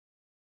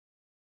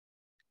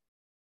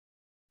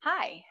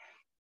Hi.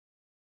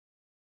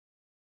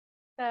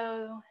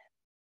 So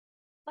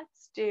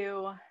let's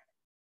do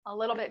a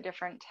little bit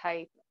different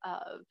type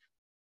of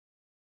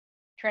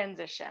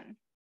transition.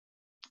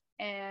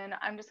 And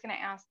I'm just going to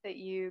ask that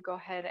you go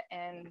ahead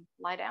and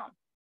lie down.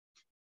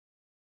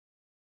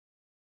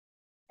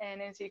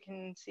 And as you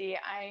can see,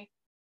 I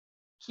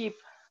keep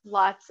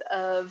lots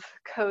of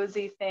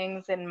cozy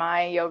things in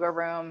my yoga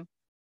room.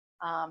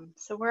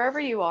 So wherever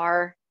you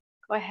are,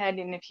 go ahead,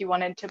 and if you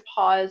wanted to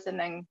pause and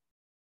then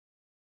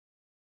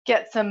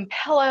get some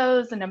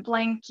pillows and a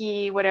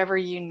blankie, whatever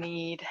you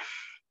need,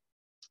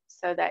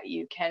 so that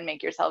you can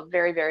make yourself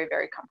very, very,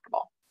 very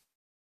comfortable.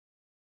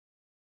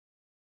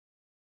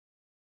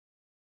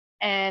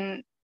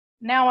 And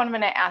now what I'm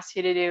going to ask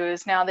you to do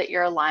is, now that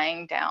you're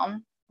lying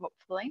down,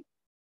 hopefully,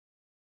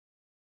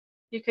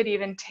 you could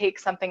even take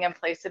something and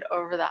place it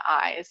over the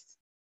eyes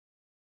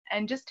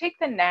and just take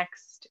the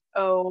next,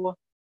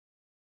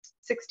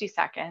 60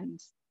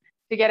 seconds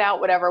to get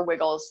out whatever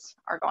wiggles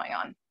are going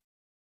on.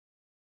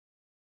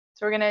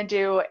 So we're going to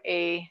do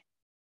a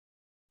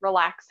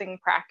relaxing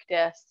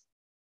practice.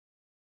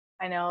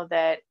 I know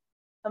that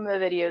some of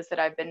the videos that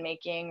I've been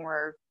making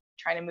were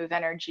trying to move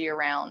energy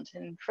around.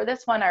 And for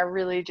this one, I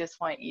really just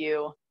want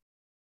you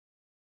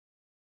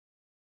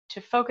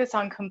to focus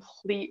on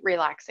complete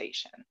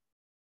relaxation.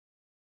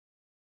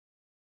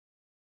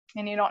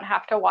 And you don't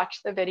have to watch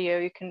the video,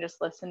 you can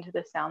just listen to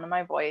the sound of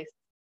my voice.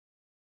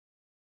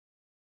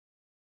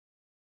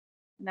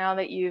 Now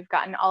that you've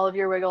gotten all of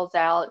your wiggles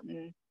out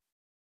and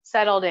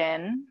settled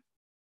in,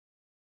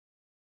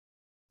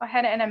 go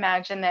ahead and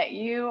imagine that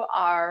you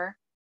are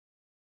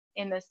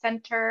in the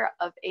center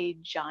of a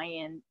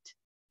giant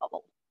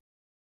bubble.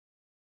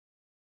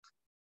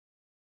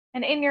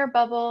 And in your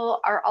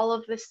bubble are all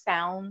of the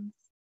sounds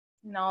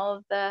and all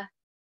of the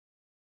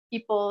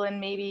people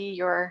and maybe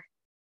your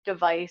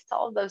device.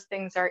 All of those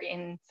things are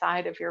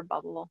inside of your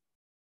bubble.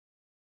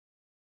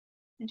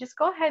 And just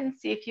go ahead and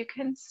see if you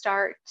can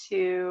start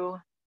to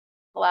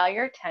allow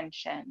your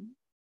attention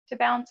to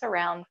bounce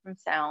around from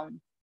sound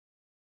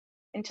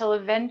until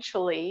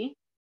eventually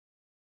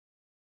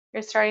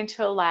you're starting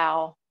to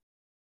allow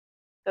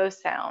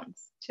those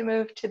sounds to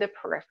move to the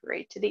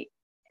periphery, to the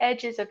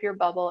edges of your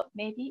bubble,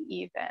 maybe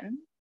even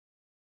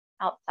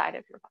outside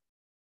of your bubble,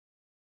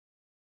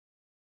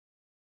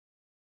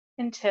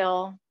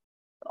 until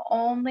the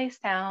only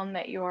sound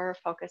that you're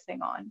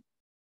focusing on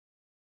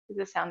is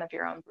the sound of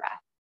your own breath.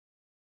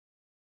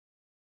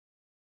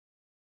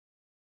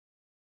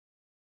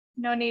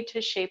 No need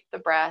to shape the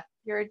breath.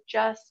 You're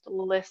just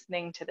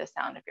listening to the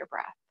sound of your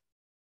breath.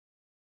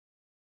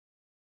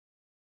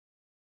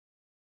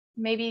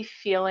 Maybe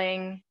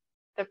feeling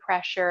the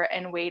pressure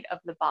and weight of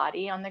the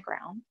body on the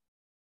ground.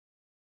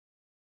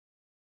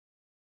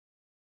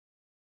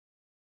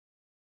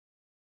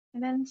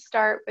 And then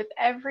start with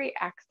every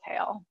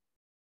exhale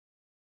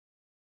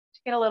to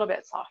get a little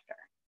bit softer,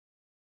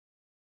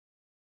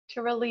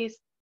 to release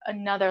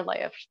another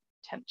layer of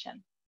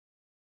tension.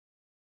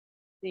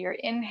 So you're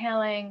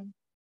inhaling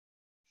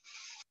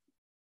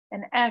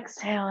and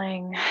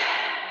exhaling,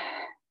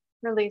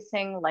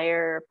 releasing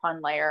layer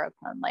upon layer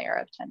upon layer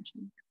of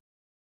tension.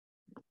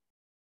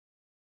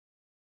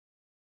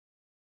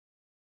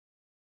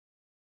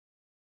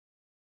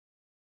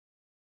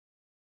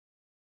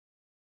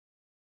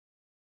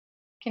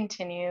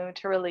 Continue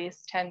to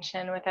release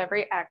tension with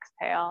every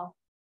exhale.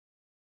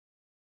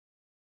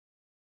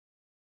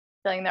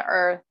 Feeling the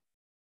earth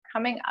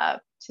coming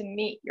up to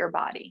meet your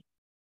body.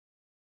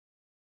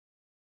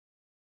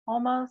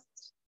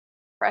 Almost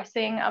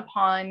pressing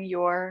upon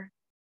your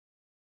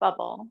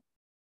bubble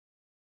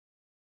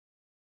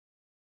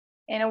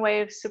in a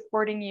way of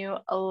supporting you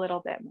a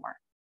little bit more.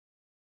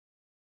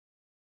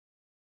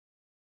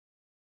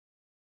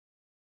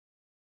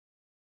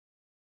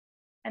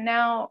 And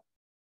now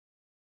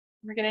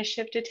we're going to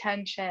shift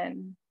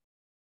attention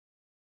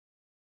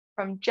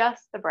from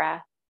just the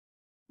breath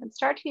and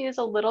start to use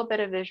a little bit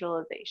of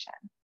visualization.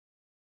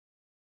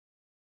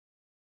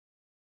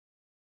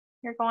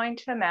 You're going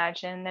to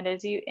imagine that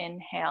as you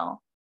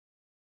inhale,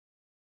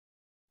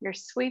 you're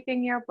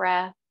sweeping your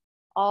breath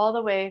all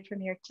the way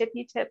from your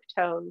tippy tip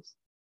toes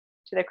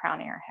to the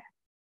crown of your head.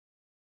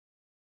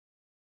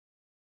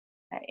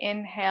 That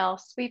inhale,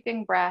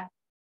 sweeping breath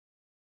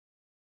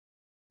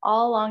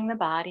all along the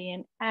body,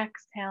 and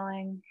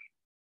exhaling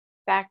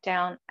back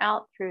down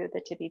out through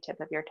the tippy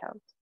tip of your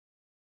toes.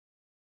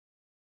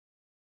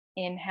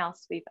 Inhale,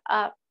 sweep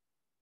up,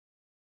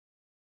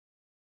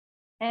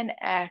 and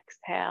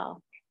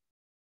exhale,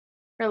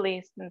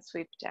 release and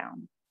sweep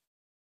down.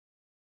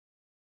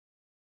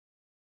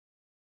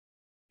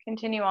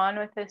 Continue on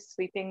with this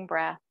sweeping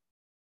breath.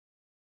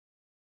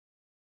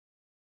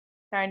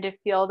 Starting to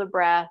feel the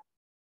breath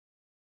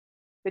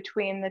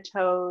between the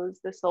toes,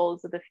 the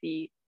soles of the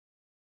feet,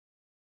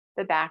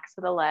 the backs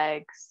of the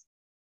legs,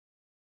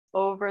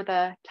 over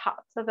the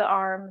tops of the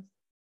arms,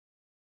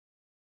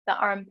 the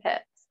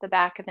armpits, the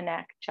back of the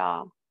neck,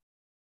 jaw,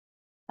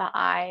 the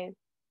eyes,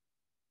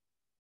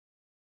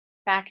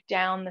 back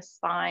down the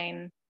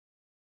spine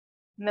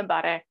and the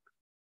buttocks,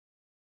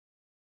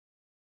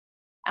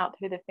 out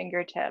through the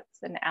fingertips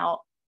and out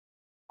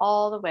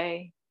all the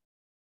way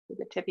to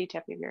the tippy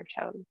tip of your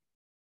toes.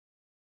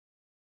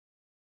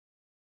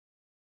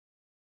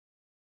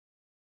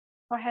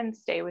 Go ahead and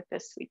stay with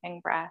this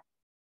sweeping breath.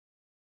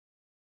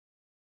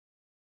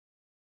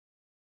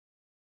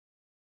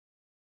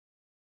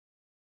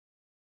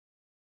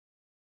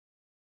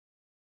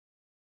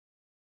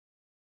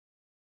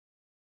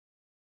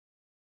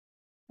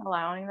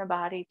 Allowing the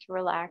body to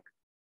relax.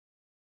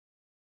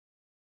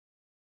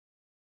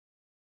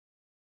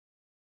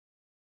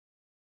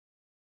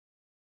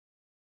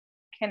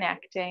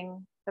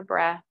 Connecting the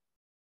breath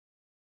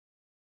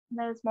in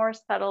those more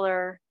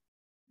subtler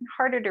and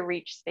harder to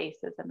reach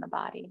spaces in the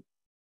body.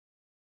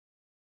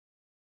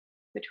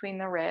 Between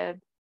the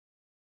ribs,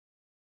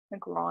 the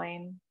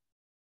groin,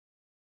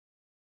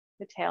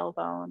 the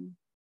tailbone,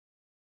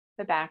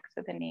 the backs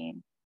of the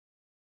knees,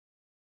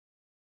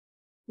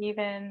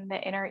 even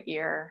the inner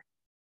ear,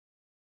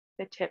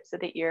 the tips of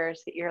the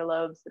ears, the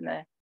earlobes, and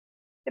the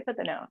tip of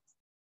the nose.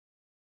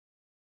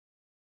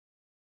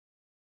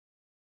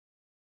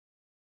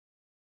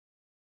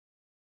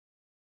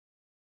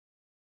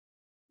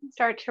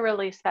 Start to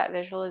release that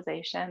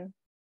visualization.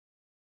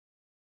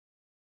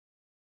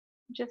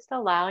 Just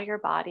allow your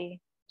body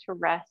to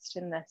rest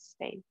in this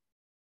space.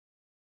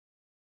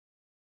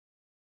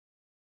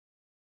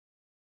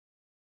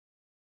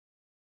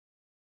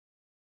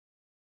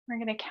 We're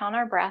going to count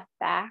our breath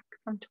back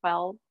from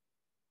 12.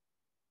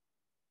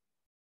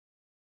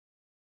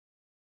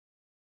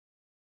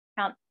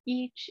 Count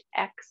each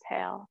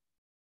exhale.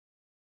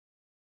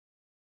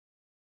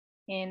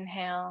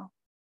 Inhale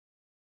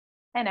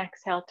and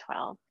exhale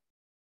 12.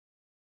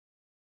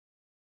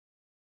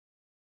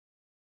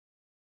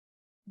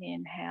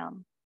 Inhale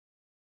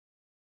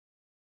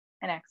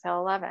and exhale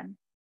 11.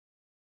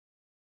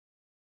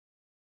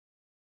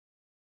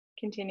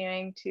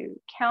 Continuing to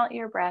count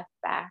your breath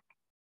back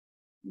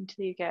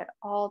until you get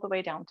all the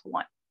way down to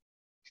 1.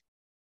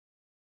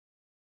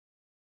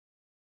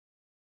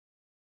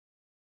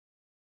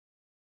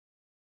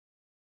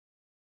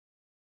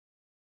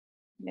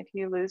 And if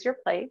you lose your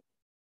place,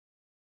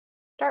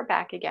 start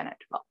back again at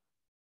 12.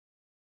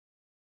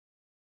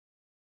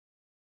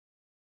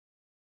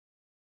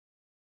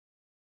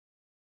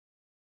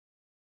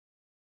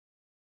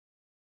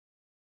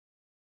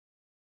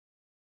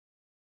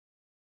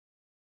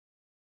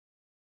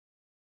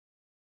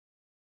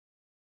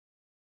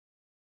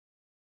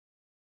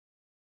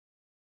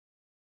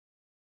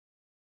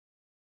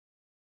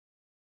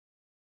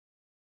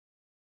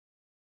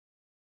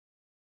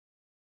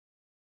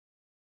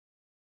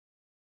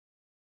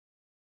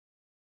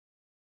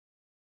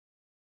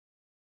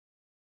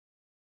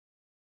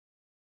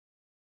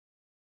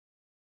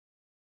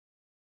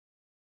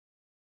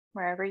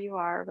 Wherever you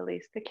are,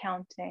 release the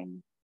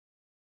counting.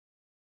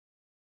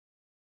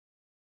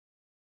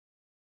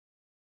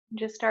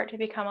 Just start to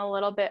become a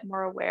little bit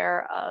more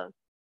aware of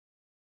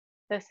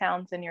the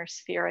sounds in your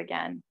sphere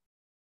again.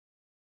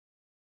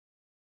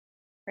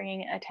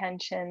 Bringing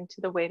attention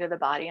to the weight of the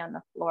body on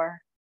the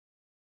floor.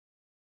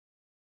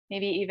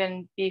 Maybe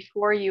even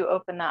before you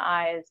open the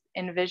eyes,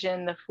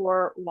 envision the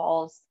 4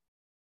 walls,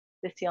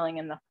 the ceiling,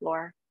 and the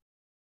floor.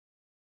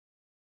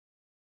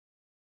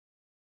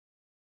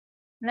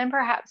 And then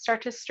perhaps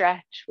start to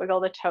stretch, wiggle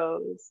the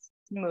toes,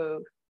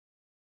 move.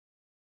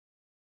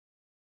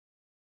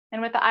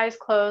 And with the eyes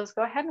closed,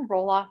 go ahead and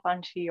roll off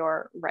onto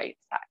your right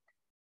side.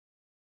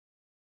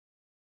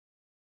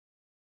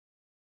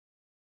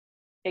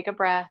 Take a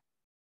breath,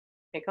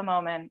 take a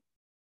moment.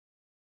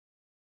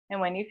 And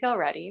when you feel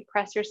ready,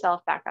 press yourself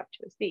back up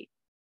to a seat.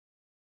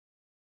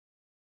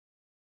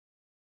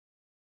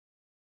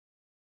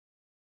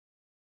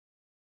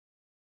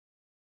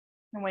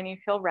 And when you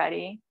feel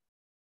ready,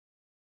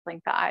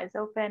 blink the eyes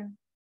open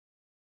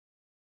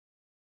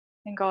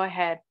and go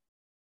ahead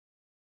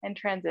and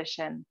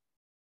transition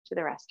to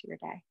the rest of your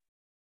day.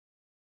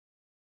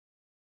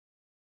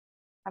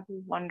 Have a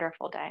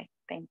wonderful day.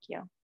 Thank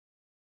you.